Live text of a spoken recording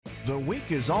The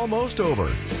week is almost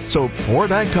over, so pour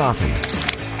that coffee.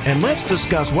 And let's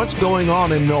discuss what's going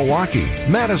on in Milwaukee,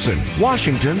 Madison,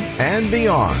 Washington, and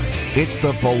beyond. It's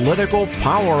the Political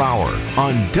Power Hour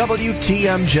on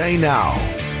WTMJ Now.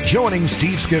 Joining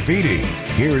Steve Scafidi,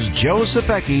 here's Joe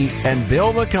Sapecki and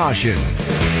Bill McCoshen.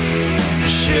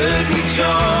 Should we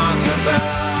talk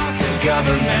about the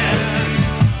government?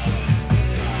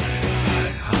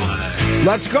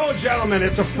 Let's go, gentlemen.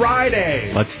 It's a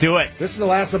Friday. Let's do it. This is the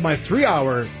last of my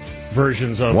 3-hour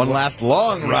versions of... One last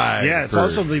long ride. Yeah, it's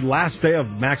also the last day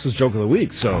of Max's Joke of the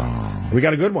Week, so we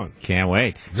got a good one. Can't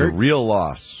wait. It's a real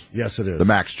loss. Yes, it is. The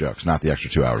Max jokes, not the extra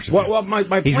 2 hours. Well, my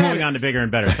He's plan, moving on to bigger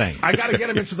and better things. I got to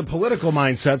get him into the political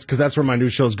mindsets because that's where my new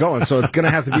show's going, so it's going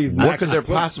to have to be... What could there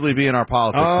possibly be in our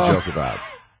politics to joke about?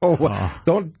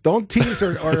 Don't tease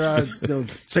or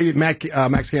say Max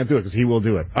can't do it, because he will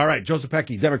do it. All right, Joe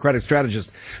Sapecki, Democratic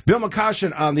strategist. Bill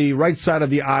McCoshen on the right side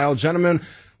of the aisle. Gentlemen,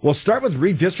 we'll start with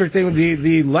redistricting.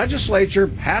 The legislature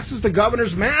passes the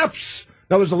governor's maps.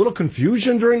 Now, there's a little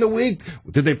confusion during the week.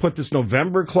 Did they put this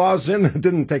November clause in that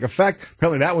didn't take effect?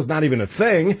 Apparently, that was not even a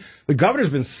thing. The governor's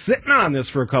been sitting on this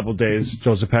for a couple days,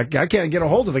 Joe Sapecki. I can't get a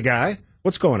hold of the guy.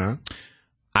 What's going on?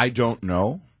 I don't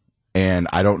know. And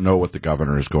I don't know what the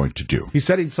governor is going to do. He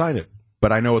said he'd sign it.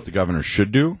 But I know what the governor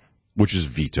should do, which is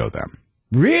veto them.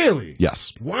 Really?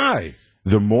 Yes. Why?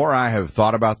 The more I have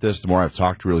thought about this, the more I've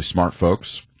talked to really smart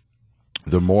folks,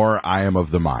 the more I am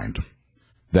of the mind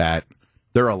that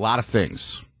there are a lot of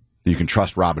things that you can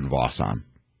trust Robin Voss on.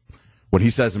 When he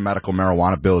says a medical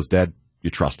marijuana bill is dead, you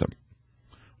trust him.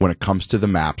 When it comes to the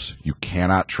maps, you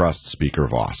cannot trust Speaker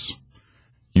Voss.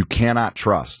 You cannot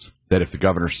trust that if the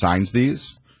governor signs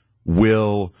these,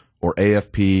 Will or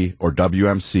AFP or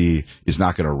WMC is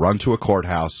not going to run to a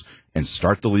courthouse and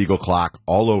start the legal clock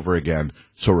all over again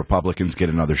so Republicans get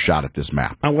another shot at this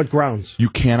map. On what grounds? You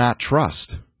cannot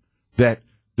trust that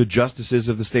the justices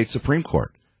of the state Supreme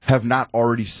Court have not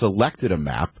already selected a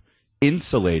map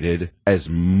insulated as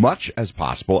much as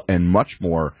possible and much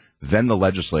more than the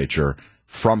legislature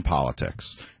from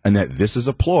politics, and that this is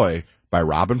a ploy by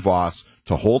Robin Voss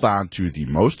to hold on to the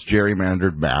most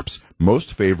gerrymandered maps,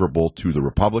 most favorable to the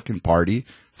Republican Party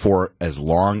for as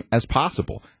long as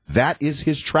possible. That is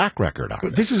his track record on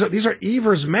this. These are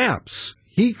Evers' maps.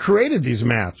 He created these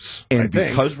maps. And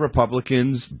because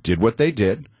Republicans did what they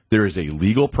did, there is a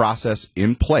legal process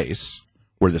in place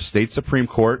where the state Supreme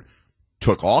Court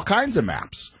took all kinds of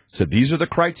maps, said these are the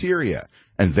criteria,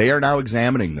 and they are now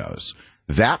examining those.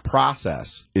 That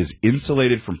process is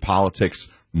insulated from politics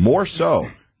more so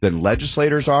than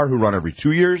legislators are, who run every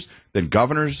 2 years, than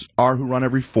governors are, who run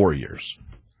every 4 years.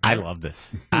 I love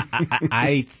this.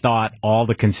 I thought all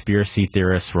the conspiracy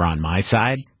theorists were on my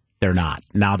side. They're not.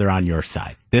 Now they're on your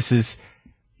side. This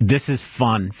is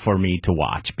fun for me to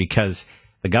watch because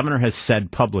the governor has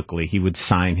said publicly he would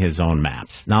sign his own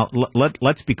maps. Now,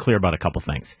 let's be clear about a couple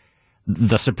things.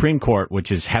 The Supreme Court,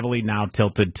 which is heavily now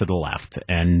tilted to the left,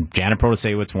 and Janet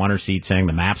Protasiewicz won her seat saying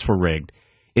the maps were rigged,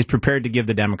 is prepared to give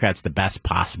the Democrats the best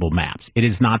possible maps. It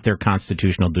is not their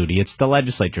constitutional duty. It's the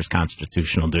legislature's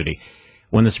constitutional duty.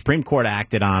 When the Supreme Court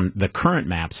acted on the current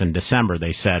maps in December,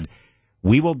 they said,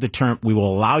 we will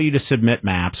allow you to submit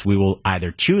maps. We will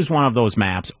either choose one of those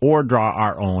maps or draw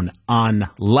our own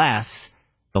unless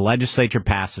the legislature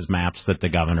passes maps that the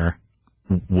governor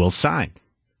will sign.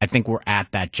 I think we're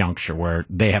at that juncture where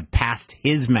they have passed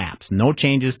his maps, no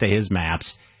changes to his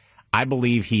maps. I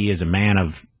believe he is a man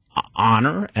of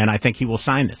honor, and I think he will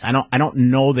sign this. I don't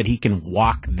know that he can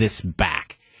walk this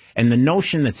back. And the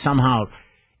notion that somehow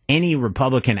any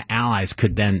Republican allies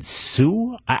could then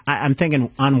sue, I'm thinking,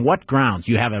 on what grounds?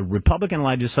 You have a Republican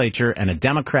legislature and a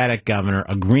Democratic governor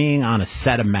agreeing on a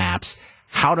set of maps.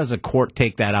 How does a court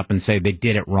take that up and say they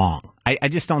did it wrong? I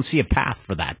just don't see a path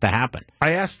for that to happen.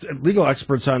 I asked legal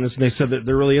experts on this, and they said that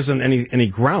there really isn't any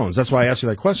grounds. That's why I asked you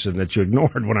that question that you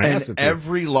ignored when I asked it.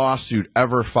 Every lawsuit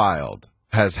ever filed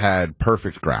has had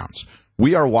perfect grounds.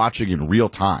 We are watching in real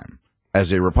time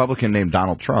as a Republican named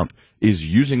Donald Trump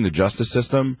is using the justice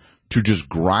system to just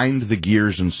grind the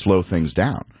gears and slow things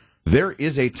down. There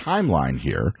is a timeline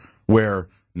here where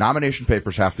nomination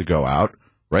papers have to go out,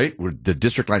 right? Where the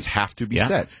district lines have to be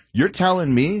set. You're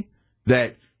telling me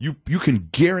that you can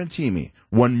guarantee me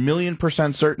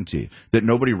 1,000,000% certainty that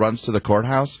nobody runs to the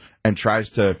courthouse and tries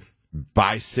to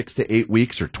buy 6 to 8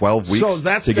 weeks or 12 weeks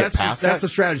to get past that? That's the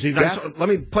strategy. Let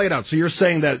me play it out. So you're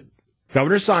saying that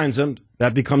governor signs them,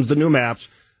 that becomes the new maps.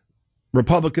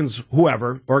 Republicans,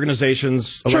 whoever,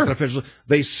 organizations, elected officials,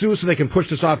 they sue so they can push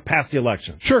this off past the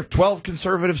election. Sure. 12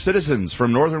 conservative citizens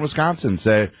from northern Wisconsin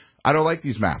say, I don't like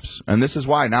these maps, and this is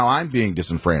why. Now I'm being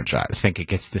disenfranchised. I think it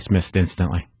gets dismissed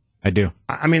instantly. I do.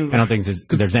 I mean, I don't think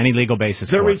there's any legal basis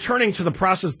they're for it. returning to the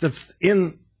process that's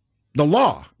in the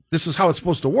law. This is how it's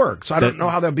supposed to work. So I don't know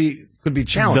how that could be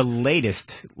challenged. The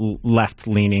latest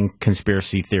left-leaning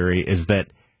conspiracy theory is that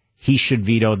he should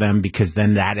veto them because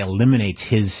then that eliminates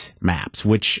his maps,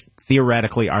 which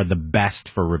theoretically are the best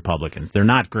for Republicans. They're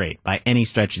not great by any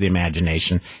stretch of the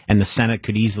imagination, and the Senate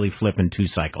could easily flip in 2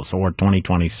 cycles or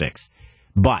 2026.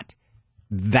 But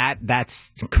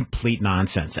that's complete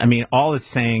nonsense. I mean, all it's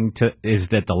saying is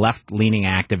that the left-leaning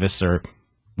activists are,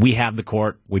 we have the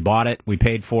court, we bought it, we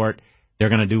paid for it, they're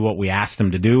going to do what we asked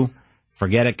them to do.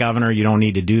 Forget it, Governor. You don't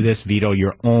need to do this. Veto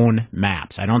your own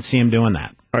maps. I don't see him doing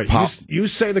that. All right, you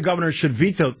say the governor should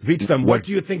veto them. What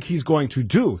do you think he's going to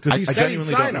do? Because he said he'd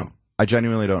sign them. I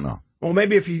genuinely don't know. Well,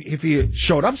 maybe if he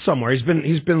showed up somewhere, he's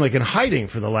been like in hiding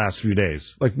for the last few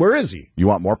days. Like, where is he? You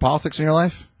want more politics in your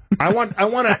life? I want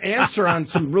an answer on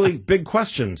some really big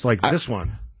questions like this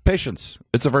one. Patience.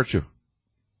 It's a virtue.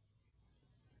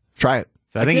 Try it.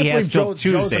 So I think he has till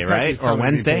Tuesday, right? Or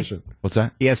Wednesday? What's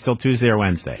that? He has till Tuesday or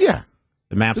Wednesday. Yeah.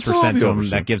 The maps were sent to him.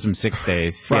 That gives him 6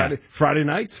 days. Friday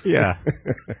night? Yeah.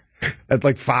 At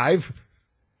like 5?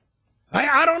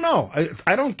 I don't know.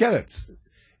 I don't get it.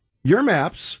 Your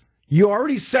maps, you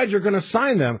already said you're going to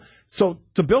sign them. So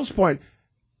to Bill's point,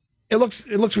 it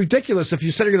looks ridiculous if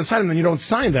you said you're going to sign them and you don't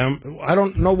sign them. I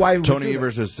don't know why. Tony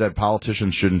Evers has said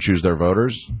politicians shouldn't choose their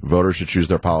voters. Voters should choose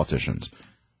their politicians.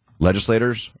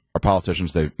 Legislators are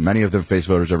politicians. Many of them face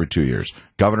voters every 2 years.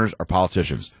 Governors are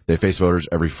politicians. They face voters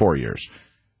every 4 years.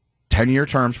 10-year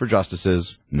terms for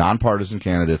justices, nonpartisan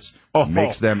candidates,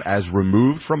 makes them as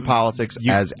removed from politics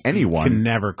as anyone. You can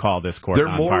never call this court They're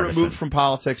nonpartisan. more removed from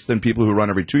politics than people who run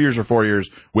every 2 years or 4 years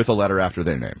with a letter after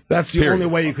their name. That's the only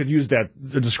way you could use that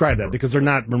to describe that, because they're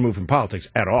not removed from politics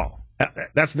at all.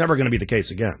 That's never going to be the case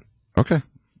again. Okay.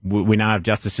 We now have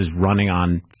justices running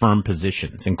on firm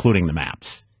positions, including the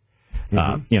maps.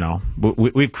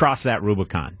 We've crossed that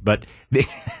Rubicon, but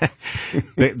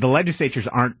the legislatures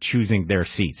aren't choosing their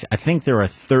seats. I think there are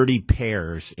 30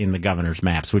 pairs in the governor's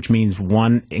maps, which means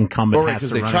one incumbent has to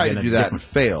run. Because they tried to do that and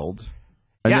failed.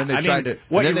 And then they tried to.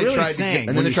 What you're really saying,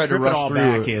 when you strip it all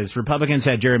back, is Republicans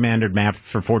had gerrymandered maps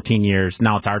for 14 years.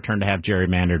 Now it's our turn to have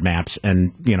gerrymandered maps,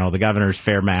 and the governor's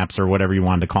fair maps, or whatever you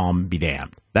wanted to call them, be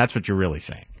damned. That's what you're really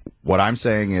saying. What I'm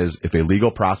saying is, if a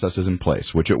legal process is in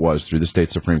place, which it was through the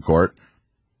state Supreme Court,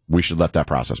 we should let that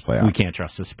process play out. We can't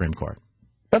trust the Supreme Court.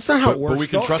 That's not how it works. But we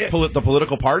can trust the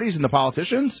political parties and the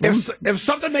politicians? If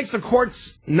something makes the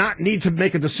courts not need to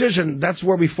make a decision, that's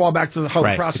where we fall back to how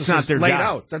the process is laid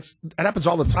out. That happens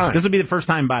all the time. This will be the first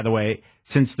time, by the way,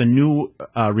 since the new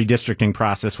redistricting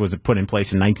process was put in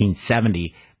place in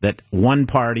 1970, that one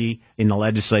party in the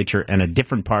legislature and a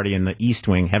different party in the East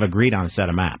Wing have agreed on a set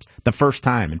of maps. The first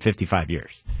time in 55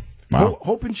 years. Wow.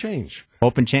 Hope and change.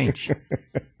 Hope and change.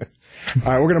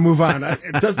 All right, we're going to move on.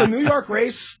 Does the New York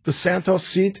race, the Santos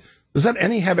seat, does that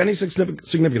have any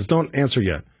significance? Don't answer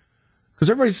yet. Because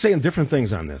everybody's saying different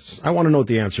things on this. I want to know what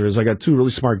the answer is. I got 2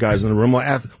 really smart guys in the room.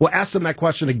 We'll ask them that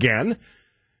question again.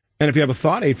 And if you have a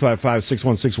thought,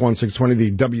 855-616-1620,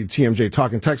 the WTMJ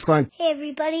talk and text line. Hey,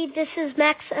 everybody, this is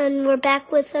Max, and we're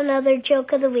back with another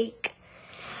joke of the week.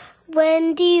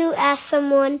 When do you ask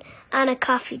someone on a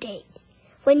coffee date?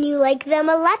 When you like them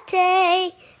a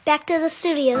latte. Back to the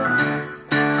studios.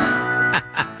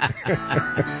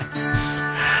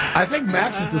 I think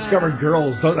Max has discovered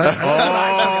girls.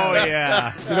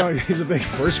 Yeah. He's a big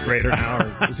first grader now.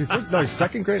 Is he first? No, he's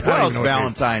second grade. Well, it's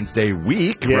Valentine's Day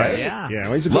week, right? Yeah.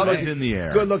 Well, he's a love is in the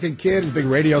air. Good-looking kid. He's a big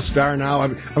radio star now.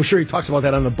 I'm sure he talks about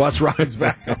that on the bus rides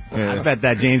back. I bet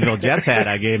that Janesville Jets hat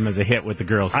I gave him as a hit with the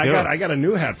girls, too. I got a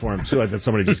new hat for him, too, that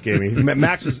somebody just gave me.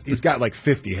 Max, he's got like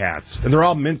 50 hats, and they're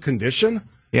all mint condition.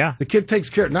 Yeah. The kid takes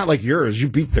care, not like yours. You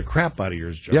beat the crap out of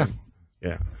yours, Joe.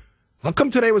 Yeah. How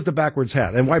come today was the backwards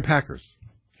hat? And why Packers?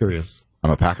 Curious.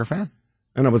 I'm a Packer fan.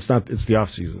 I know, but it's not. It's the off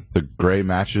season. The gray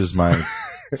matches my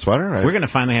sweater. Right? We're going to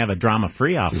finally have a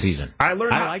drama-free off season. I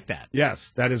like that.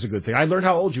 Yes, that is a good thing. I learned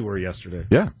how old you were yesterday.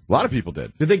 Yeah, a lot of people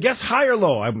did. Did they guess high or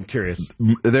low? I'm curious.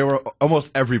 They were almost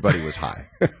everybody was high.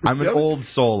 I'm an old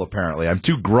soul, apparently. I'm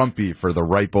too grumpy for the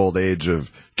ripe old age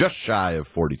of just shy of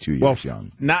 42 years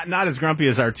young. Not as grumpy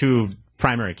as our 2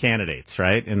 primary candidates,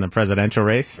 right, in the presidential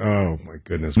race. Oh my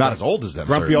goodness! Not as old as them.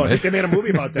 Grumpy old. I think they made a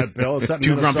movie about that, Bill. It's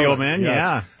 2 grumpy old men. Yes.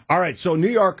 Yeah. All right. So New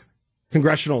York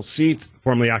congressional seat,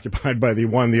 formerly occupied by the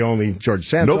one, the only George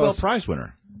Santos, Nobel Prize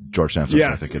winner. George Santos,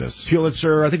 yes. I think it is.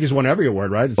 Pulitzer, I think he's won every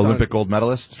award, right? Olympic gold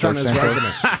medalist, George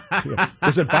Santos.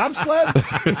 Is it bobsled?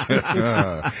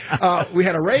 We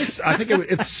had a race. I think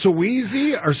it's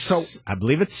Sweezy or so. I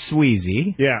believe it's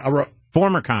Sweezy. Yeah.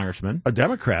 Former congressman. A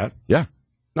Democrat. Yeah.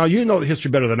 Now, you know the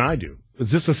history better than I do.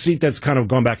 Is this a seat that's kind of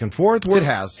gone back and forth? It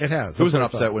has. It has. It was an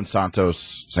That's what I upset when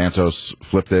Santos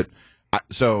flipped it.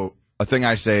 So a thing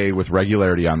I say with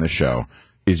regularity on this show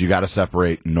is you got to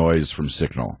separate noise from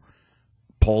signal.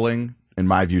 Polling, in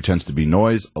my view, tends to be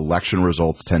noise. Election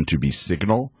results tend to be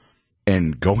signal.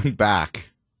 And going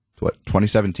back to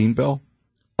 2017, Bill?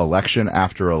 Election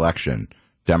after election,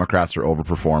 Democrats are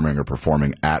overperforming or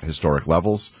performing at historic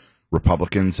levels.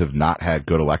 Republicans have not had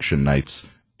good election nights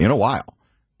in a while.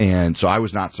 And so I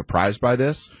was not surprised by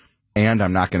this. And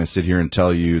I'm not going to sit here and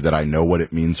tell you that I know what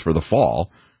it means for the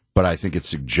fall, but I think it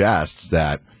suggests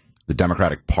that the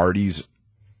Democratic Party's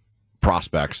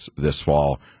prospects this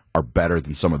fall are better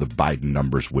than some of the Biden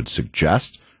numbers would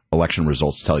suggest. Election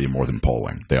results tell you more than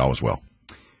polling. They always will.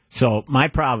 So my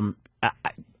problem,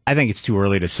 I think it's too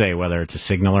early to say whether it's a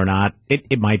signal or not.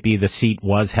 It might be the seat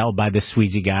was held by this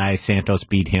Sweezy guy. Santos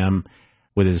beat him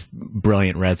with his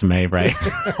brilliant resume, right?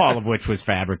 All of which was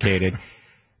fabricated.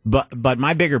 But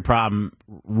my bigger problem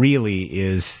really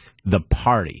is the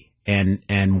party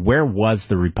and where was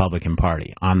the Republican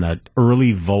Party on the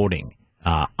early voting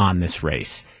on this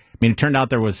race? I mean, it turned out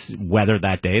there was weather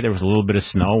that day. There was a little bit of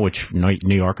snow, which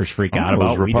New Yorkers freak out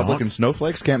about. Republican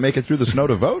snowflakes can't make it through the snow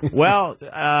to vote? Well,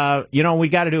 we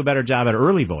got to do a better job at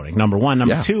early voting, number one.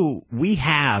 Number two, we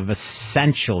have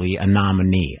essentially a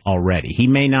nominee already. He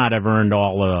may not have earned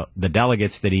all the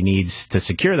delegates that he needs to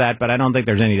secure that, but I don't think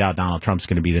there's any doubt Donald Trump's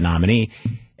going to be the nominee.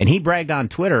 And he bragged on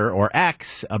Twitter or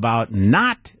X about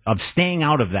staying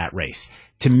out of that race.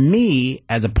 To me,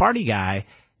 as a party guy,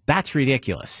 that's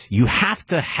ridiculous. You have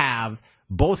to have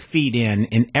both feet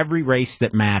in every race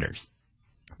that matters.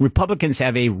 Republicans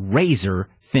have a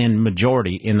razor-thin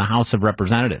majority in the House of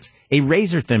Representatives. A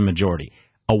razor-thin majority.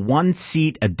 A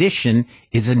one-seat addition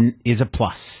is a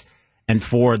plus. And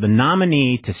for the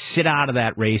nominee to sit out of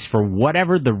that race for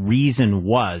whatever the reason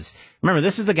was. Remember,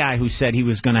 this is the guy who said he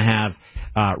was going to have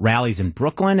rallies in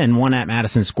Brooklyn and one at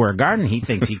Madison Square Garden. He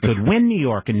thinks he could win New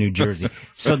York and New Jersey.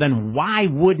 So then why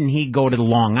wouldn't he go to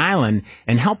Long Island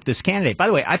and help this candidate? By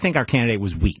the way, I think our candidate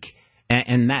was weak.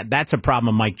 And that's a problem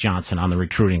of Mike Johnson on the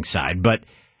recruiting side. But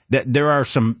there are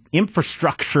some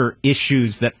infrastructure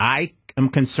issues that I am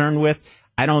concerned with.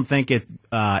 I don't think it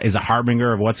is a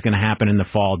harbinger of what's going to happen in the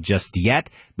fall just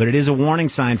yet, but it is a warning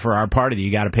sign for our party that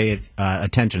you got to pay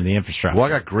attention to the infrastructure. Well, I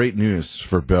got great news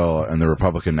for Bill and the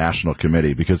Republican National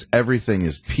Committee because everything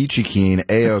is peachy keen,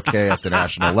 A-OK at the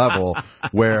national level,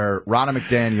 where Ronna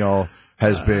McDaniel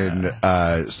has been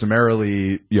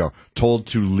summarily, told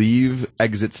to leave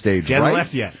exit stage she hasn't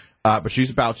left yet. But she's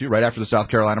about to right after the South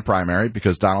Carolina primary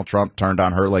because Donald Trump turned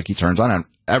on her like he turns on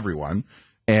everyone,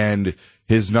 and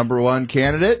his number one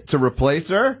candidate to replace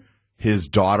her, his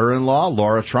daughter-in-law,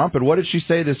 Laura Trump. And what did she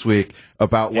say this week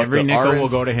about what every nickel will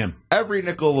go to him? Every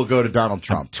nickel will go to Donald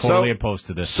Trump. I'm totally opposed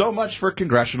to this. So much for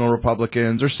congressional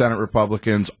Republicans or Senate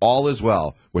Republicans. All is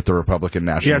well with the Republican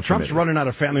National Committee. Trump's running out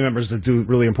of family members to do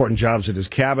really important jobs in his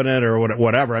cabinet or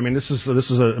whatever. I mean, this is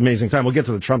an amazing time. We'll get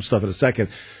to the Trump stuff in a second.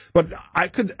 But I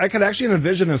could actually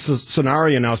envision a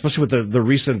scenario now, especially with the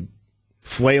recent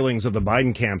flailings of the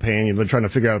Biden campaign. They're trying to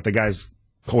figure out if the guy's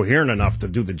coherent enough to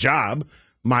do the job,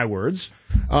 my words.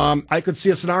 I could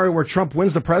see a scenario where Trump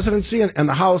wins the presidency and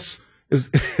the House is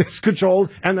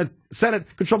controlled and the Senate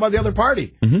controlled by the other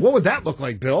party. Mm-hmm. What would that look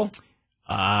like, Bill?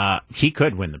 He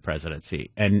could win the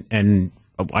presidency. And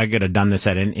I could have done this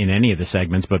in any of the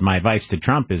segments, but my advice to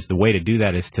Trump is the way to do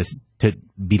that is to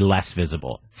be less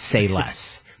visible. Say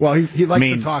less. Well, he likes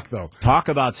to talk, though. Talk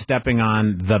about stepping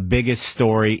on the biggest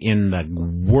story in the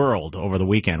world over the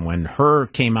weekend. When Hur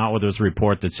came out with his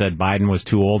report that said Biden was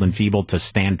too old and feeble to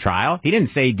stand trial, he didn't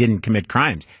say he didn't commit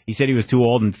crimes. He said he was too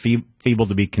old and feeble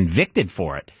to be convicted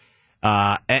for it.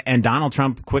 And Donald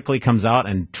Trump quickly comes out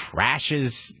and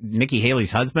trashes Nikki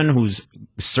Haley's husband, who's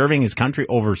serving his country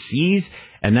overseas,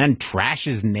 and then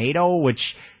trashes NATO,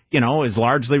 which is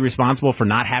largely responsible for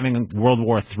not having World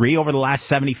War III over the last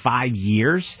 75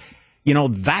 years.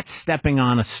 That's stepping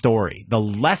on a story. The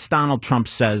less Donald Trump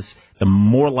says, the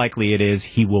more likely it is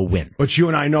he will win. But you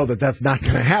and I know that that's not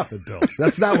going to happen, Bill.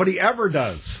 That's not what he ever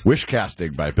does. Wish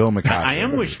casting by Bill McCosher. I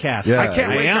am wish casting.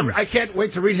 Yeah, I can't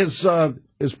wait to read his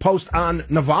post on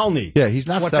Navalny. Yeah, he's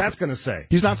not. What that's going to say.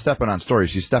 He's not stepping on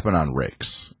stories. He's stepping on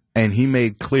rakes. And he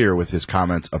made clear with his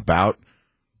comments about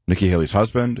Nikki Haley's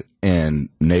husband and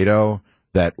NATO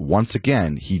that once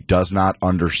again he does not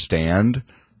understand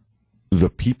the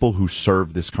people who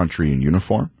serve this country in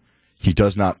uniform. He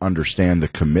does not understand the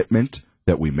commitment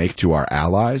that we make to our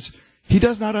allies. He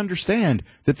does not understand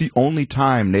that the only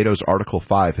time NATO's Article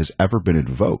 5 has ever been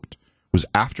invoked was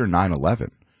after 9/11,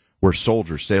 where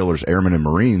soldiers, sailors, airmen, and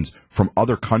Marines from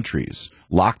other countries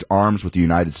locked arms with the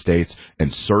United States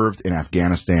and served in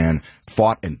Afghanistan,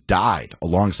 fought and died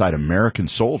alongside American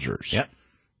soldiers. Yep.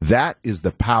 That is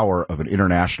the power of an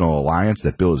international alliance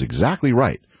that Bill is exactly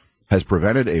right, has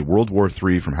prevented a World War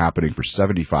III from happening for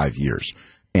 75 years.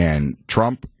 And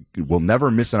Trump will never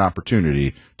miss an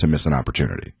opportunity to miss an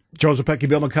opportunity. Joseph Pecky,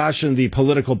 Bill McCoshen, the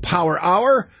Political Power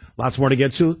Hour. Lots more to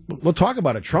get to. We'll talk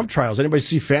about it. Trump trials. Anybody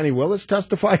see Fannie Willis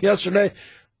testify yesterday?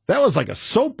 That was like a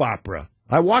soap opera.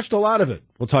 I watched a lot of it.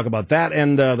 We'll talk about that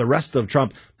and the rest of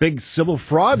Trump. Big civil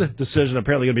fraud decision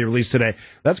apparently going to be released today.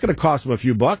 That's going to cost him a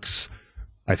few bucks,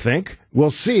 I think.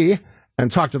 We'll see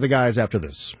and talk to the guys after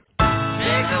this. Take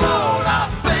a load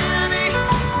off Fanny.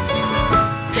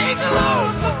 Take a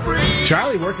load for free.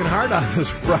 Charlie working hard on this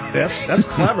Friday. That's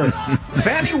clever.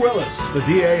 Fannie Willis, the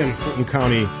DA in Fulton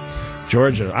County,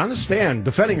 Georgia, on the stand,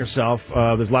 defending herself.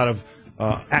 There's a lot of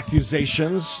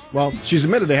accusations. Well, she's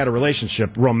admitted they had a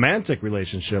relationship, romantic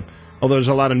relationship, although there's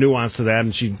a lot of nuance to that,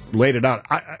 and she laid it out.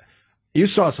 You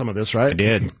saw some of this, right? I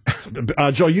did.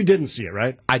 Joe, you didn't see it,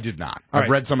 right? I did not. All I've right.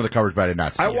 read some of the coverage, but I did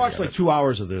not see it. I watched like 2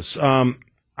 hours of this.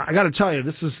 I got to tell you,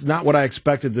 this is not what I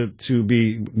expected to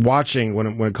be watching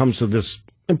when it comes to this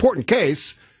important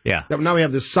case. Yeah. That now we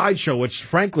have this sideshow, which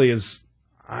frankly is,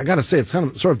 I got to say, it's kind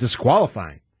of sort of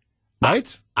disqualifying.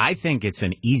 Right? I think it's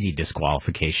an easy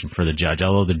disqualification for the judge,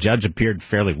 although the judge appeared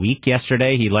fairly weak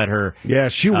yesterday. He let her... Yeah,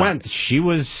 she went. She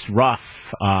was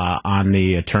rough on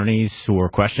the attorneys who were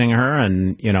questioning her,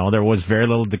 and, you know, there was very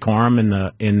little decorum in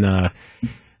the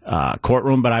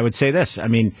courtroom. But I would say this. I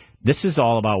mean, this is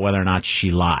all about whether or not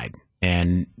she lied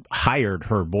and hired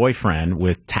her boyfriend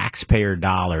with taxpayer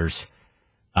dollars,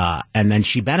 and then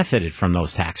she benefited from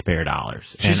those taxpayer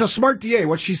dollars. She's a smart DA.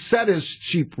 What she said is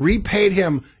she repaid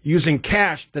him using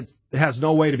cash that has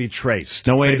no way to be traced.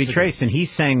 No way to be traced. And he's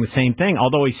saying the same thing,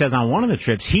 although he says on one of the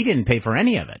trips he didn't pay for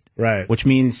any of it. Right. Which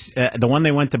means the one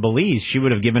they went to Belize, she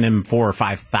would have given him $4,000 or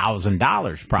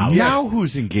 $5,000 probably. Now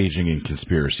who's engaging in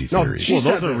conspiracy theories? she Well,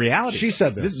 said those are this. realities. She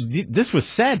said this. This was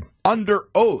said. Under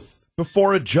oath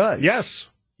before a judge. Yes.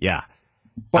 Yeah.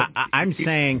 But I'm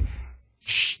saying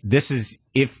this is,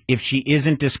 if she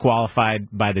isn't disqualified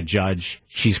by the judge,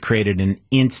 she's created an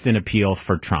instant appeal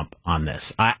for Trump on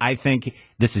this. I think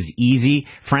this is easy.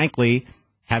 Frankly,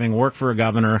 having worked for a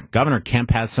governor, Governor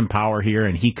Kemp has some power here,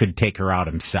 and he could take her out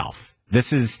himself.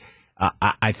 This is,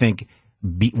 I think,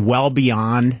 well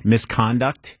beyond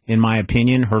misconduct, in my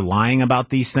opinion. Her lying about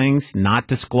these things, not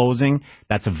disclosing,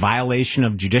 that's a violation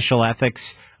of judicial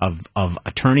ethics, of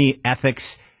attorney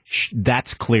ethics.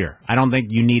 That's clear. I don't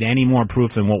think you need any more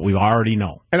proof than what we already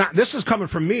know. And this is coming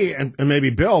from me and maybe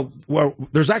Bill, where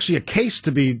there's actually a case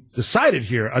to be decided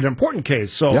here, an important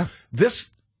case. So this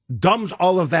dumbs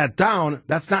all of that down.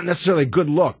 That's not necessarily a good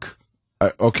look.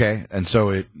 Okay, and so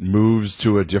it moves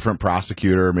to a different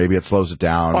prosecutor. Maybe it slows it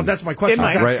down. Oh, that's my question.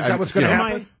 Is that what's going to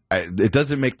happen? It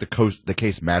doesn't make the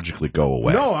case magically go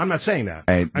away. No, I'm not saying that.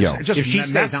 And, it's just if she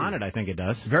stays messy. on it, I think it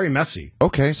does. Very messy.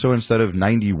 Okay, so instead of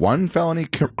 91 felony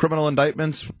criminal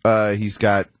indictments, he's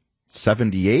got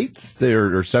 78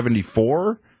 or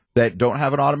 74 that don't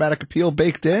have an automatic appeal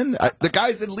baked in. The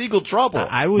guy's in legal trouble.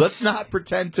 Let's not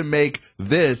pretend to make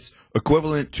this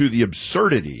equivalent to the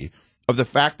absurdity of the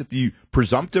fact that the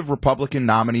presumptive Republican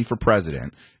nominee for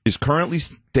president is currently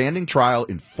standing trial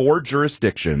in 4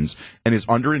 jurisdictions and is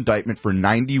under indictment for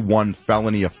 91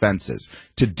 felony offenses.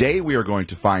 Today we are going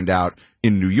to find out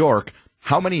in New York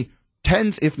how many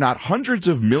tens, if not hundreds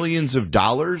of millions of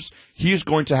dollars he is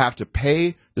going to have to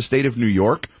pay the state of New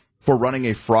York for running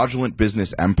a fraudulent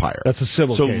business empire. That's a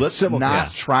civil case. So let's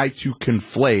not try to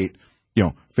conflate,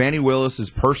 Fannie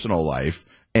Willis's personal life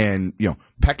and,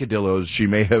 peccadillos she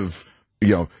may have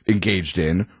engaged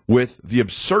in with the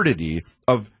absurdity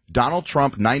of Donald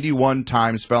Trump, 91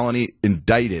 times felony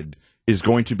indicted, is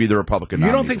going to be the Republican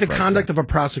nominee. You don't think the conduct of a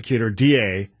prosecutor,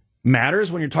 DA,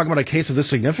 matters when you're talking about a case of this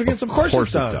significance? Of course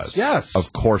it does. Yes.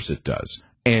 Of course it does.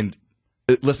 And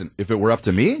listen, if it were up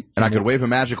to me and I could wave a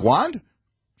magic wand,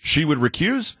 she would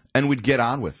recuse and we'd get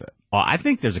on with it. Well, I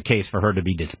think there's a case for her to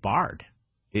be disbarred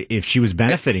if she was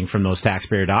benefiting from those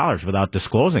taxpayer dollars without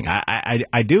disclosing.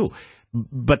 I do.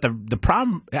 But the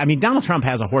problem, I mean, Donald Trump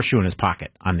has a horseshoe in his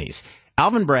pocket on these.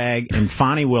 Alvin Bragg and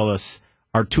Fannie Willis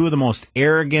are two of the most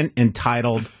arrogant,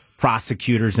 entitled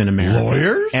prosecutors in America.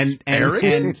 Lawyers?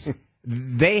 And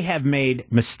they have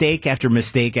made mistake after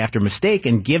mistake after mistake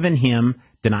and given him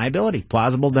deniability,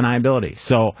 plausible deniability.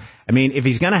 So, I mean, if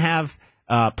he's going to have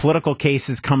political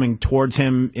cases coming towards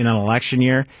him in an election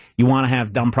year, you want to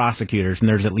have dumb prosecutors, and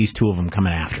there's at least 2 of them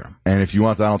coming after him. And if you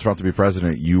want Donald Trump to be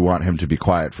president, you want him to be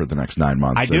quiet for the next 9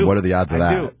 months. I do. And what are the odds of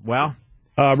that? I do. Well,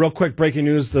 Real quick, breaking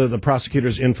news: the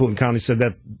prosecutors in Fulton County said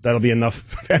that'll be enough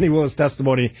for Fannie Willis'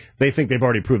 testimony. They think they've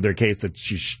already proved their case that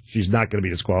she's not going to be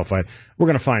disqualified. We're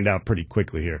going to find out pretty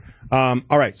quickly here. All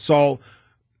right, so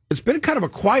it's been kind of a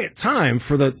quiet time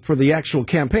for the actual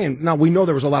campaign. Now we know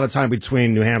there was a lot of time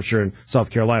between New Hampshire and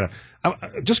South Carolina. I'm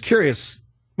just curious.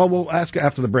 Well, we'll ask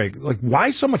after the break. Like, why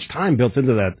so much time built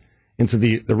into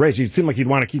the race? You seem like you'd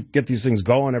want to get these things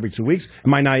going every 2 weeks.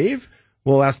 Am I naive?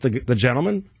 We'll ask the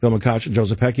gentleman, Bill McCoshen and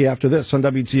Joseph Pecky, after this on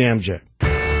WTMJ.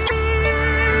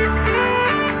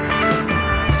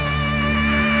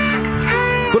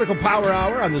 Political Power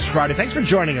Hour on this Friday. Thanks for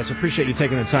joining us. Appreciate you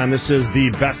taking the time. This is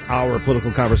the best hour of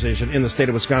political conversation in the state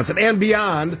of Wisconsin and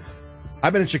beyond.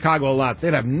 I've been in Chicago a lot.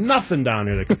 They'd have nothing down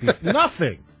here that competes.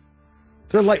 Nothing.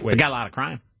 They're lightweights. They got a lot of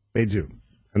crime. They do.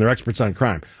 And they're experts on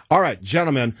crime. All right,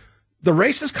 gentlemen, the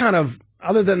race is kind of,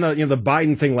 other than the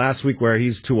Biden thing last week where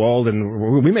he's too old,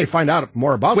 and we may find out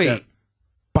more about that.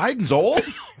 Biden's old?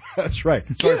 That's right.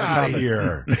 Get out of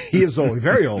here. He is old,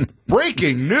 very old.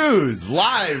 Breaking news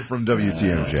live from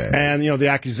WTMJ. And, the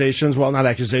accusations, well, not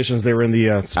accusations, they were in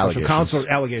the special counsel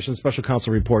allegations. Special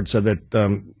counsel report said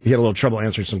that he had a little trouble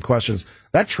answering some questions.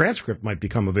 That transcript might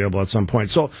become available at some point.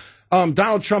 So,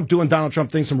 Donald Trump doing Donald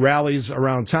Trump things, some rallies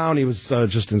around town. He was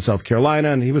just in South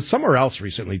Carolina, and he was somewhere else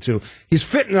recently, too. He's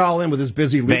fitting it all in with his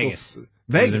busy legal...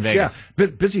 Vegas. Yeah.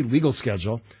 Busy legal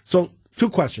schedule. So, 2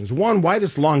 questions. 1, why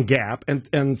this long gap?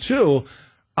 And 2,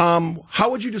 how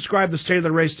would you describe the state of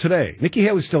the race today? Nikki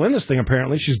Haley's still in this thing,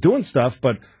 apparently. She's doing stuff,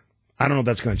 but I don't know if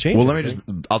that's going to change. Well,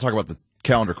 I'll talk about the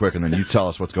calendar quick, and then you tell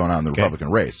us what's going on in the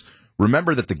Republican race.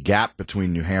 Remember that the gap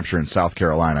between New Hampshire and South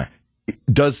Carolina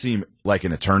does seem like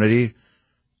an eternity,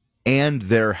 and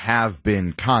there have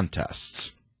been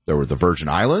contests. There were the Virgin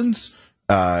Islands,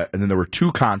 and then there were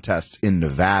 2 contests in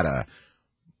Nevada.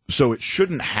 So it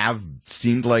shouldn't have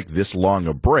seemed like this long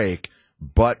a break,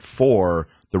 but for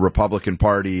the Republican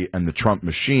Party and the Trump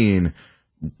machine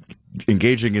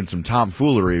engaging in some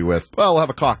tomfoolery with, well, we'll have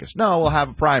a caucus. No, we'll have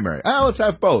a primary. Oh, let's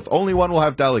have both. Only one will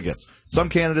have delegates. Some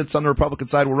candidates on the Republican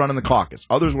side will run in the caucus.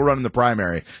 Others will run in the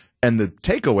primary. And the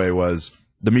takeaway was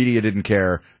the media didn't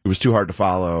care. It was too hard to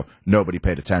follow. Nobody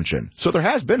paid attention. So there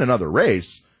has been another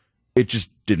race. It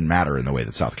just didn't matter in the way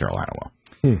that South Carolina will.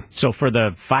 So for the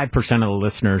 5% of the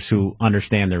listeners who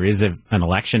understand there is an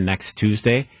election next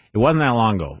Tuesday, it wasn't that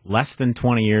long ago. Less than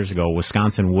 20 years ago,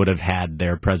 Wisconsin would have had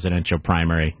their presidential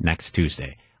primary next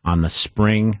Tuesday on the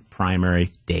spring primary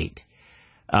date.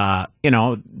 We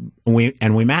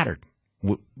mattered.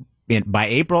 By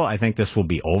April, I think this will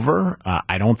be over.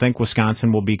 I don't think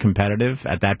Wisconsin will be competitive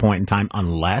at that point in time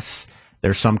unless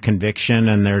there's some conviction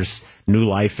and there's new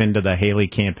life into the Haley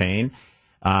campaign.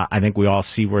 I think we all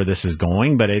see where this is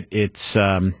going, but it's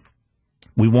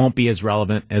we won't be as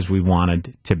relevant as we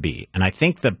wanted to be. And I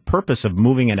think the purpose of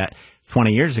moving it at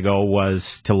 20 years ago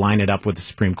was to line it up with the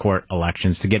Supreme Court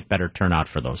elections to get better turnout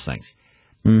for those things.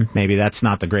 Maybe that's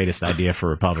not the greatest idea for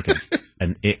Republicans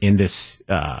in this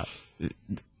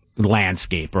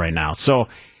landscape right now. So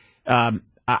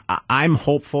I'm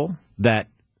hopeful that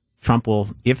Trump will,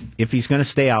 if he's going to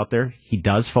stay out there, he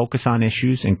does focus on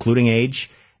issues, including age.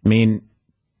 I mean,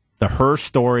 her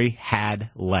story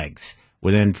had legs.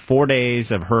 Within 4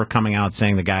 days of her coming out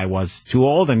saying the guy was too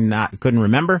old and couldn't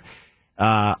remember,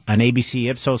 an ABC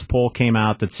Ipsos poll came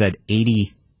out that said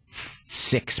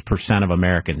 86% of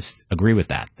Americans agree with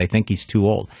that. They think he's too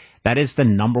old. That is the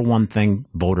number one thing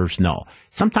voters know.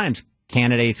 Sometimes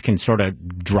candidates can sort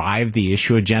of drive the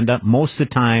issue agenda. Most of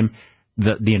the time,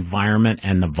 the environment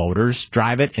and the voters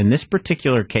drive it. In this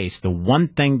particular case, the one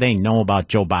thing they know about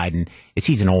Joe Biden is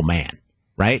he's an old man.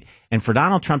 Right? And for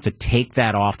Donald Trump to take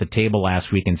that off the table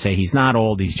last week and say he's not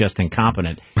old, he's just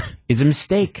incompetent, is a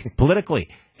mistake politically.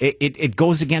 It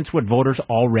goes against what voters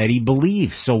already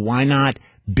believe. So why not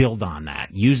build on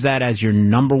that? Use that as your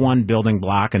number one building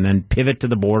block and then pivot to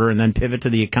the border and then pivot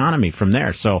to the economy from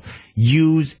there. So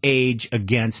use age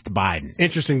against Biden.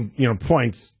 Interesting,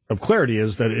 point of clarity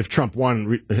is that if Trump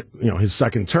won, his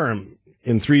second term,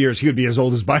 in 3 years, he would be as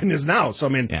old as Biden is now. So,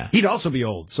 he'd also be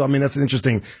old. So, that's an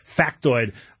interesting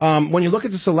factoid. When you look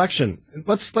at this election,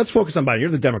 let's focus on Biden. You're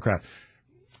the Democrat.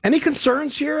 Any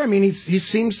concerns here? He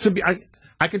seems to be,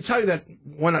 I can tell you that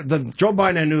when the Joe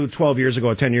Biden I knew 12 years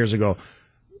ago, 10 years ago,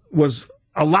 was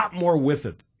a lot more with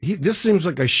it. This seems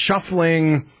like a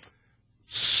shuffling,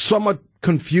 somewhat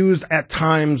confused at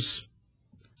times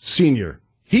senior.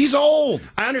 He's old.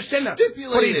 I understand that.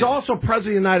 But he's also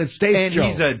president of the United States, and Joe.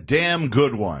 He's a damn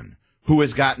good one who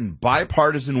has gotten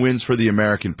bipartisan wins for the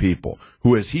American people,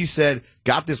 who, as he said,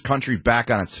 got this country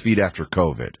back on its feet after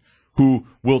COVID, who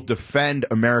will defend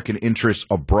American interests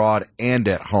abroad and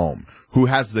at home, who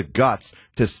has the guts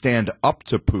to stand up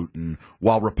to Putin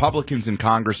while Republicans in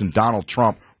Congress and Donald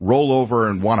Trump roll over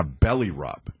and want a belly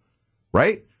rub,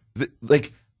 right?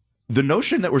 The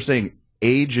notion that we're saying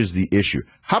age is the issue.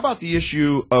 How about the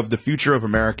issue of the future of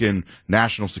American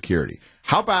national security?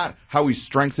 How about how we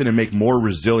strengthen and make more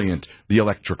resilient the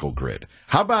electrical grid?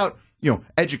 How about,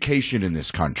 education in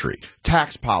this country,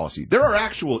 tax policy? There are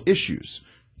actual issues.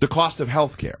 The cost of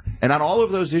health care. And on all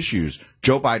of those issues,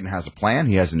 Joe Biden has a plan.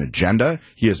 He has an agenda.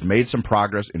 He has made some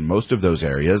progress in most of those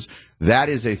areas. That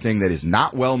is a thing that is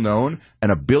not well known,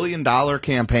 and $1 billion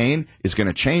campaign is going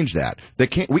to change that.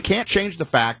 We can't change the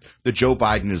fact that Joe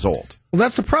Biden is old. Well,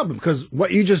 that's the problem, because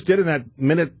what you just did in that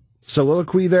minute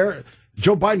soliloquy there,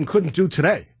 Joe Biden couldn't do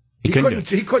today. He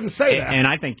couldn't say that. And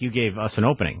I think you gave us an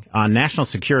opening. On national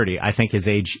security, I think his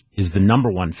age is the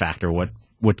number one factor, what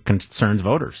concerns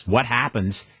voters. What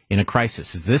happens in a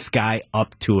crisis? Is this guy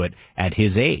up to it at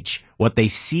his age? What they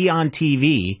see on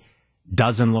TV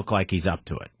doesn't look like he's up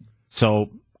to it. So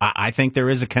I think there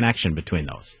is a connection between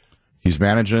those. He's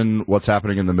managing what's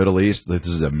happening in the Middle East. This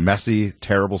is a messy,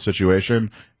 terrible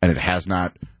situation, and it has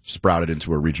not sprouted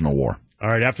into a regional war. All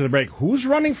right, after the break, who's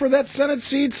running for that Senate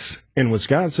seats in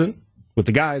Wisconsin? With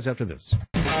the guys after this.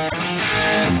 All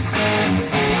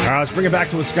right, let's bring it back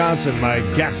to Wisconsin. My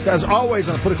guest, as always,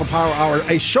 on the Political Power Hour,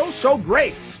 a show so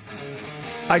great.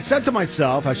 I said to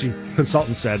myself, actually,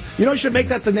 consultant said, you should make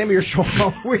that the name of your show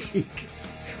all week,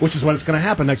 which is when it's going to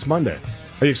happen next Monday.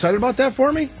 Are you excited about that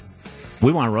for me?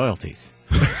 We want royalties.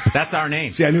 That's our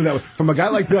name. See, I knew that. From a guy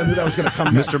like Bill, I knew that was going to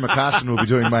come. Mr. McCoshin will be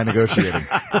doing my negotiating.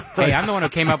 Hey, I'm the one who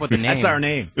came up with the name. That's our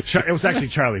name. It was actually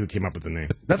Charlie who came up with the name.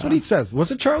 That's what he says.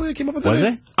 Was it Charlie who came up with the name?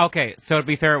 Was it? Okay, so to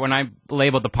be fair, when I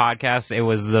labeled the podcast, it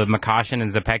was the McCoshin and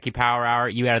Zepecki Power Hour.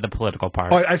 You added the political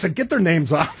part. Oh, I said, get their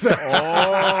names off there.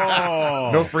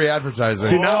 Oh. No free advertising.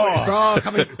 See, no, it's all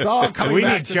coming. It's all coming. We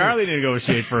back need to Charlie to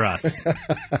negotiate for us.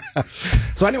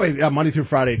 So anyway, Monday through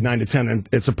Friday, 9 to 10, and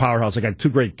it's a powerhouse. I got two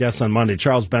great guests on Monday.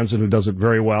 Charles Benson, who does it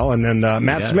very well, and then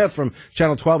Matt Smith from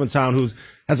Channel 12 in town, who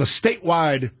has a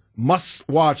statewide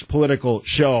must-watch political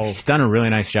show. He's done a really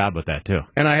nice job with that, too.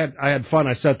 And I had fun.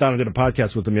 I sat down and did a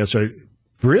podcast with him yesterday.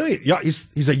 Really? Yeah,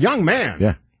 he's a young man.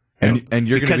 Yeah. And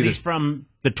you're because be he's from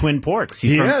the Twin Ports.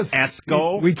 He's from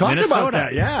Esco, We talked Minnesota. about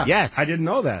that, yeah. Yes. I didn't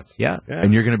know that. Yeah.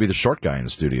 And you're going to be the short guy in the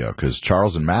studio because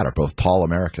Charles and Matt are both tall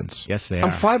Americans. Yes, they are.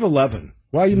 I'm 5'11".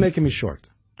 Why are you making me short?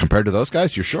 Compared to those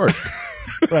guys, you're short.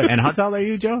 Right. And how tall are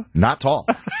you, Joe? Not tall.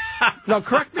 Now,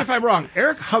 correct me if I'm wrong.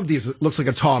 Eric Hovde looks like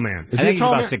a tall man. Is I he think a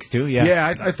tall he's about man? 6'2", yeah. Yeah,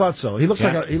 I thought so. He looks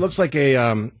like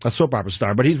a soap opera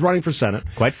star, but he's running for Senate.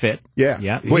 Quite fit. Yeah.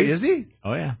 Yeah. Wait, is he?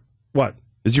 Oh, yeah. What?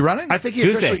 Is he running? I think he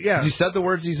Tuesday. officially, yeah. Has he said the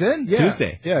words he's in? Yeah.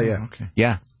 Tuesday. Yeah. Okay.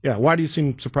 Yeah. Yeah. Why do you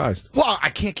seem surprised? Well, I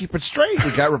can't keep it straight. We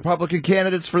got Republican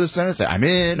candidates for the Senate. Say, I'm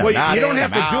in. I'm Well, not you don't in,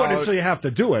 have I'm to do it out. until you have to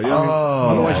do it. You know what I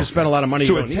mean? Otherwise, you spend a lot of money.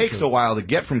 So you it don't need takes to. a while to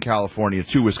get from California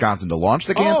to Wisconsin to launch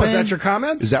the campaign? Oh, is that your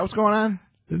comment? Is that what's going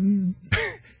on?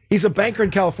 He's a banker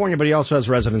in California, but he also has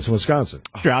residence in Wisconsin.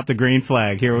 Drop the green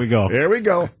flag. Here we go. There we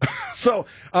go. So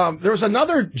there was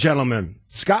another gentleman,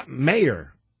 Scott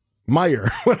Meyer,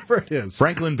 whatever it is.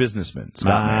 Franklin businessman,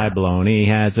 Scott My Mayer. baloney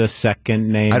has a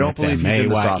second name. I don't It's believe he's in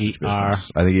the sausage M-A-Y-E-R.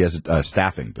 business. I think he has a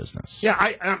staffing business. Yeah,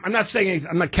 I'm not saying anything,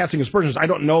 I'm not casting aspersions. I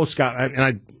don't know Scott,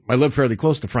 and I live fairly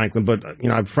close to Franklin, but I've He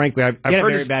had a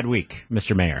heard very bad week,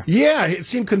 Mr. Mayor. Yeah, it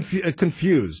seemed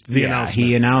confused. The announcement.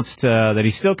 He announced that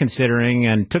he's still considering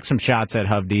and took some shots at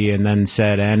Hovde and then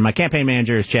said, and my campaign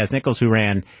manager is Chaz Nichols, who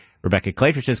ran Rebecca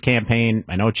Clayfish's campaign.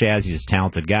 I know Chaz. He's a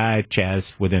talented guy.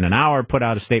 Chaz, within an hour, put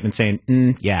out a statement saying,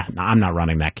 I'm not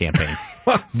running that campaign.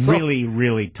 Really,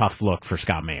 really tough look for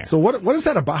Scott Mayer. So what is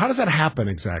that about? How does that happen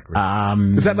exactly?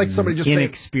 Is that like somebody just saying?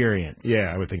 Inexperience.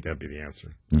 Yeah, I would think that'd be the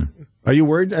answer. Are you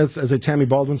worried as a Tammy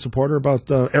Baldwin supporter about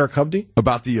Eric Hovde?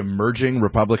 About the emerging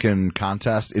Republican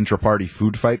contest intra-party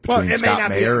food fight between Scott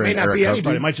Mayer and Eric Hovde.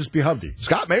 Hovde? It might just be Hovde.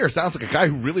 Scott Mayer sounds like a guy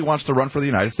who really wants to run for the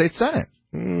United States Senate.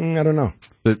 I don't know.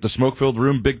 The smoke-filled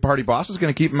room big party boss is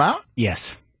going to keep him out?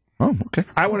 Yes. Oh, okay.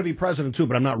 I want to be president too,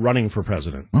 but I'm not running for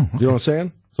president. You know what I'm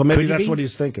saying? So maybe Could you that's be? what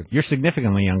he's thinking. You're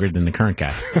significantly younger than the current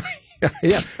guy.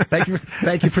 Yeah. Thank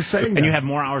you for saying that. And you have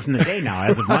more hours in the day now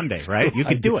as of Monday, right? You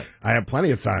could do it. I have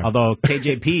plenty of time. Although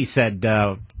KJP said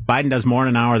Biden does more in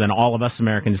an hour than all of us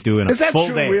Americans do in a Is that full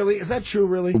true, day. really? Is that true,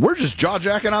 really? We're just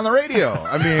jaw-jacking on the radio.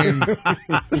 I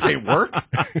mean, this ain't work.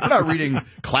 We're not reading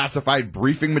classified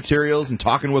briefing materials and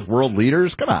talking with world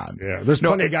leaders. Come on. Yeah, there's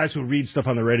plenty of guys who read stuff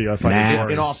on the radio. I find it Nah.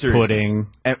 boring. In all seriousness, Pudding.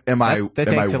 am I That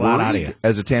am I takes a lot out of worried you.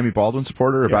 as a Tammy Baldwin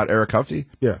supporter about Eric Huffty?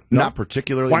 Yeah. No. Not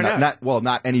particularly. Why not?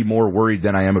 Not any more worried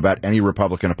than I am about any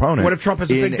Republican opponent. What if Trump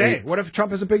has a in big day? What if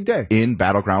Trump has a big day? in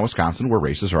battleground Wisconsin, where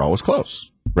races are always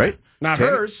close, right? Not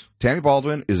hers. Tammy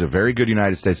Baldwin is a very good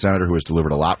United States senator who has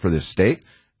delivered a lot for this state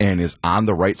and is on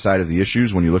the right side of the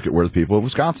issues when you look at where the people of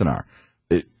Wisconsin are.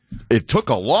 It took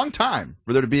a long time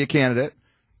for there to be a candidate.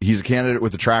 He's a candidate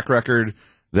with a track record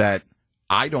that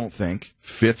I don't think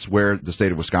fits where the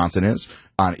state of Wisconsin is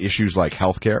on issues like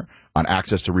healthcare, on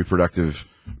access to reproductive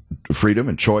freedom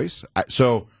and choice.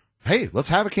 So, hey, let's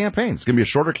have a campaign. It's going to be a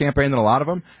shorter campaign than a lot of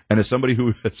them. And as somebody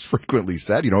who has frequently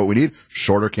said, you know what we need?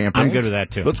 Shorter campaigns. I'm good with that,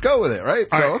 too. Let's go with it, right?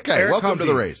 All So, right, okay, Eric welcome to Huffty.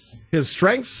 the race. His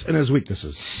strengths and his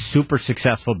weaknesses. Super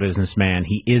successful businessman.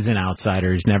 He is an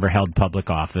outsider. He's never held public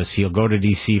office. He'll go to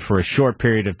D.C. for a short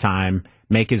period of time,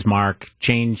 make his mark,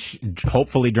 change,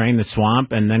 hopefully drain the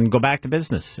swamp, and then go back to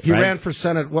business. He right? ran for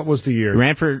Senate. What was the year? He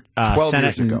ran for 12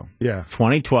 Senate years ago. Yeah.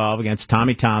 2012 against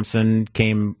Tommy Thompson,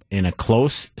 came in a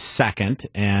close second.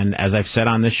 And as I've said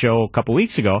on this show a couple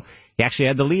weeks ago, he actually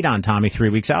had the lead on Tommy 3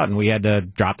 weeks out, and we had to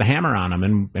drop the hammer on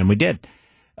him, and we did.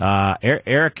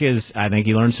 Eric is, I think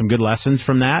he learned some good lessons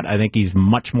from that. I think he's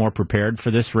much more prepared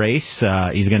for this race.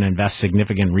 He's going to invest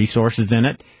significant resources in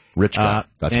it. Rich guy.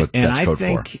 That's what that's code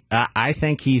for. I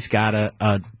think he's got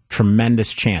a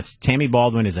tremendous chance. Tammy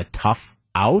Baldwin is a tough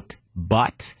out,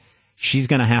 but she's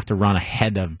going to have to run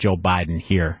ahead of Joe Biden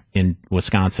here in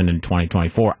Wisconsin in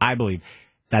 2024. I believe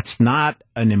that's not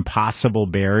an impossible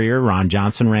barrier. Ron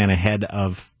Johnson ran ahead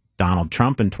of Donald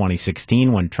Trump in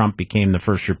 2016 when Trump became the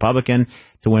first Republican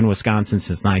to win Wisconsin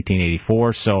since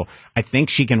 1984. So I think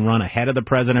she can run ahead of the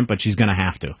president, but she's going to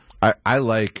have to. I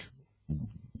like,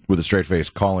 with a straight face,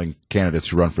 calling candidates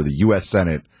who run for the U.S.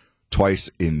 Senate twice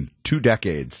in 2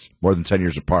 decades, more than 10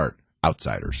 years apart,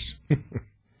 outsiders. Let's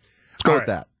go All with right,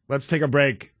 that. Let's take a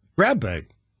break. Grab bag.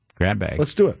 Grab bag.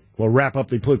 Let's do it. We'll wrap up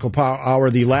the Political Power Hour,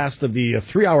 the last of the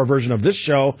 3-hour version of this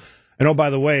show. And oh, by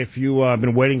the way, if you have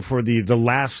been waiting for the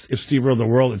last If Steve Ruled the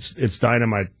World, it's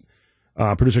dynamite.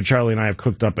 Producer Charlie and I have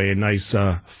cooked up a nice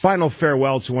final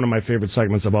farewell to one of my favorite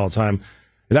segments of all time.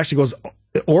 It actually goes,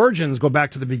 origins go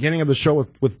back to the beginning of the show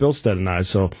with Bill Stead and I.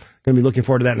 So going to be looking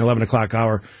forward to that in 11 o'clock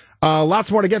hour.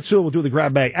 Lots more to get to. We'll do the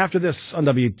grab bag after this on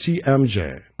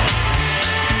WTMJ.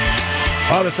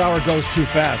 Oh, this hour goes too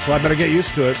fast, so I better get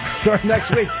used to it. Start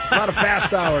next week. A lot of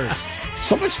fast hours.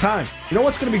 So much time. You know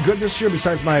what's going to be good this year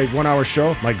besides my 1-hour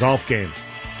show? My golf game.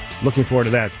 Looking forward to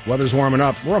that. Weather's warming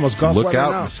up. We're almost golf Look weather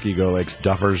out, now. Muskego Lakes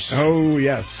duffers. Oh,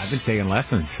 yes. I've been taking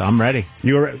lessons. I'm ready.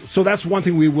 So that's one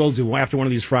thing we will do after one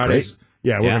of these Fridays. Great.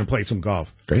 Yeah, we're Yeah. going to play some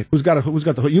golf. Great. Who's got the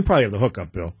hook? You probably have the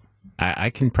hookup, Bill.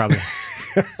 I can probably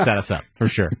set us up for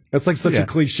sure. That's like such a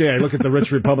cliche. I look at the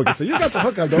rich Republicans and say, you got the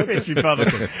hookup, don't you? Rich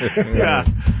Republican. Yeah.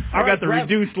 I got the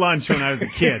reduced lunch when I was a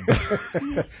kid.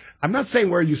 I'm not saying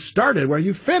where you started, where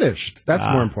you finished. That's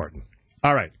more important.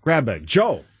 All right, grab bag.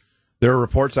 Joe. There are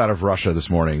reports out of Russia this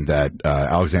morning that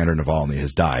Alexander Navalny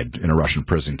has died in a Russian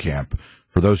prison camp.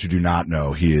 For those who do not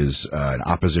know, he is an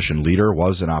opposition leader,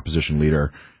 was an opposition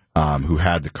leader who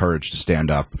had the courage to stand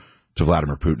up to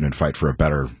Vladimir Putin and fight for a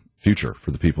better future for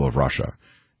the people of Russia.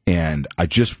 And I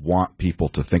just want people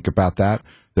to think about that.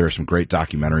 There are some great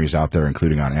documentaries out there,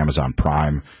 including on Amazon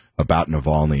Prime, about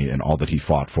Navalny and all that he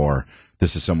fought for.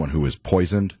 This is someone who was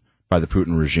poisoned by the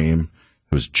Putin regime,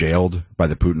 who was jailed by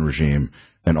the Putin regime,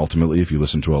 and ultimately, if you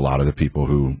listen to a lot of the people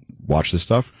who watch this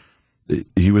stuff,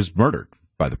 he was murdered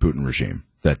by the Putin regime.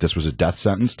 That this was a death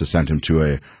sentence to send him to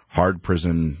a hard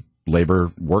prison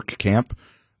labor work camp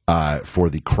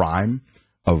for the crime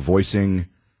of voicing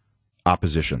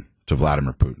opposition to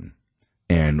Vladimir Putin.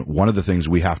 And one of the things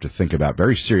we have to think about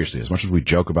very seriously, as much as we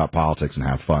joke about politics and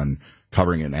have fun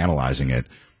covering it and analyzing it,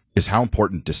 is how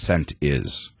important dissent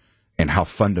is and how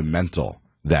fundamental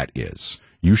that is.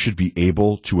 You should be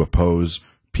able to oppose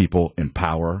people in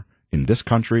power in this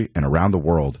country and around the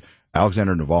world.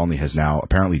 Alexander Navalny has now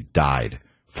apparently died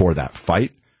for that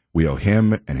fight. We owe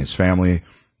him and his family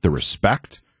the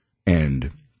respect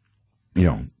and,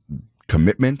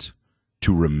 commitment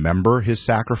to remember his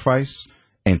sacrifice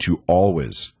and to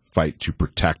always fight to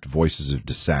protect voices of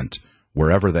dissent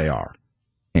wherever they are.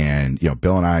 And,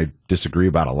 Bill and I disagree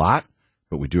about a lot,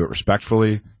 but we do it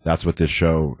respectfully. That's what this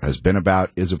show has been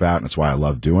about, is about, and that's why I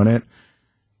love doing it.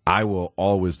 I will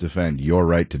always defend your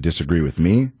right to disagree with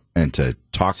me and to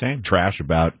talk trash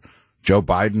about Joe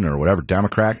Biden or whatever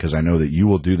Democrat, because I know that you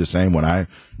will do the same when I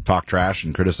talk trash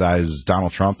and criticize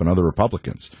Donald Trump and other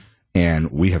Republicans.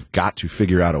 And we have got to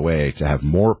figure out a way to have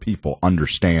more people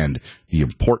understand the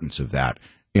importance of that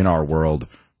in our world.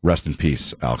 Rest in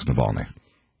peace, Alex Navalny.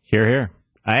 Hear, hear.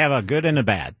 I have a good and a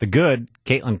bad. The good,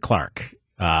 Caitlin Clark,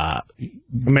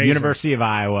 University of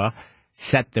Iowa,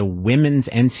 set the women's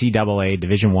NCAA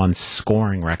Division I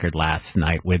scoring record last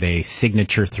night with a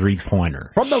signature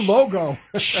three-pointer. From the logo.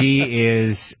 She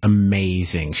is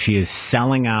amazing. She is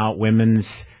selling out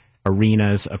women's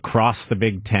arenas across the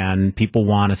Big Ten. People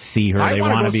want to see her. They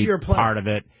want to be part of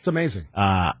it. It's amazing.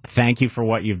 Thank you for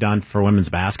what you've done for women's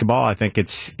basketball. I think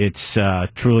it's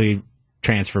truly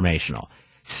transformational.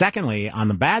 Secondly, on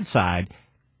the bad side,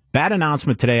 bad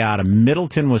announcement today out of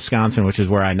Middleton, Wisconsin, which is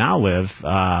where I now live.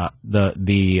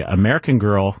 The American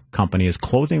Girl company is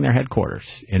closing their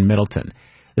headquarters in Middleton.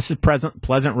 This is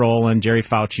Pleasant Rowland, Jerry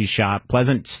Fauci's shop.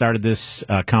 Pleasant started this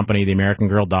company, the American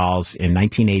Girl Dolls, in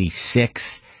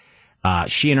 1986.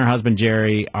 She and her husband,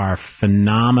 Jerry, are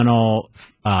phenomenal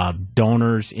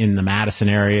donors in the Madison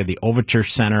area. The Overture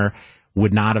Center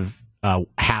would not have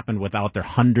happened without their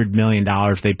 $100 million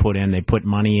they put in. They put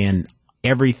money in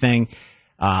everything.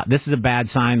 This is a bad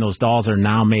sign. Those dolls are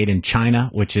now made in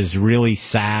China, which is really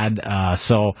sad.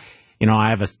 So,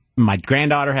 my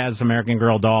granddaughter has American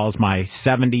Girl dolls. My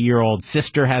 70-year-old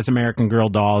sister has American Girl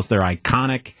dolls. They're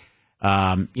iconic.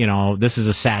 This is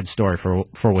a sad story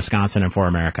for Wisconsin and for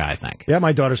America, I think. Yeah,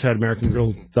 my daughter's had American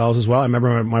Girl dolls as well. I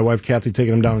remember my wife Kathy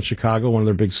taking them down in Chicago, one of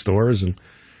their big stores, and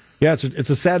yeah, it's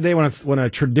a sad day when a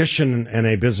tradition and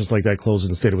a business like that closes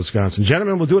in the state of Wisconsin.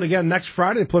 Gentlemen, we'll do it again next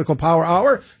Friday, the Political Power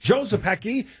Hour. Joe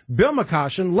Zepecki, Bill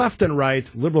McCoshen, left and right,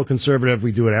 liberal, conservative.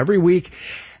 We do it every week.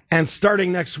 And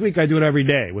starting next week, I do it every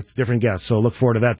day with different guests. So look forward to that.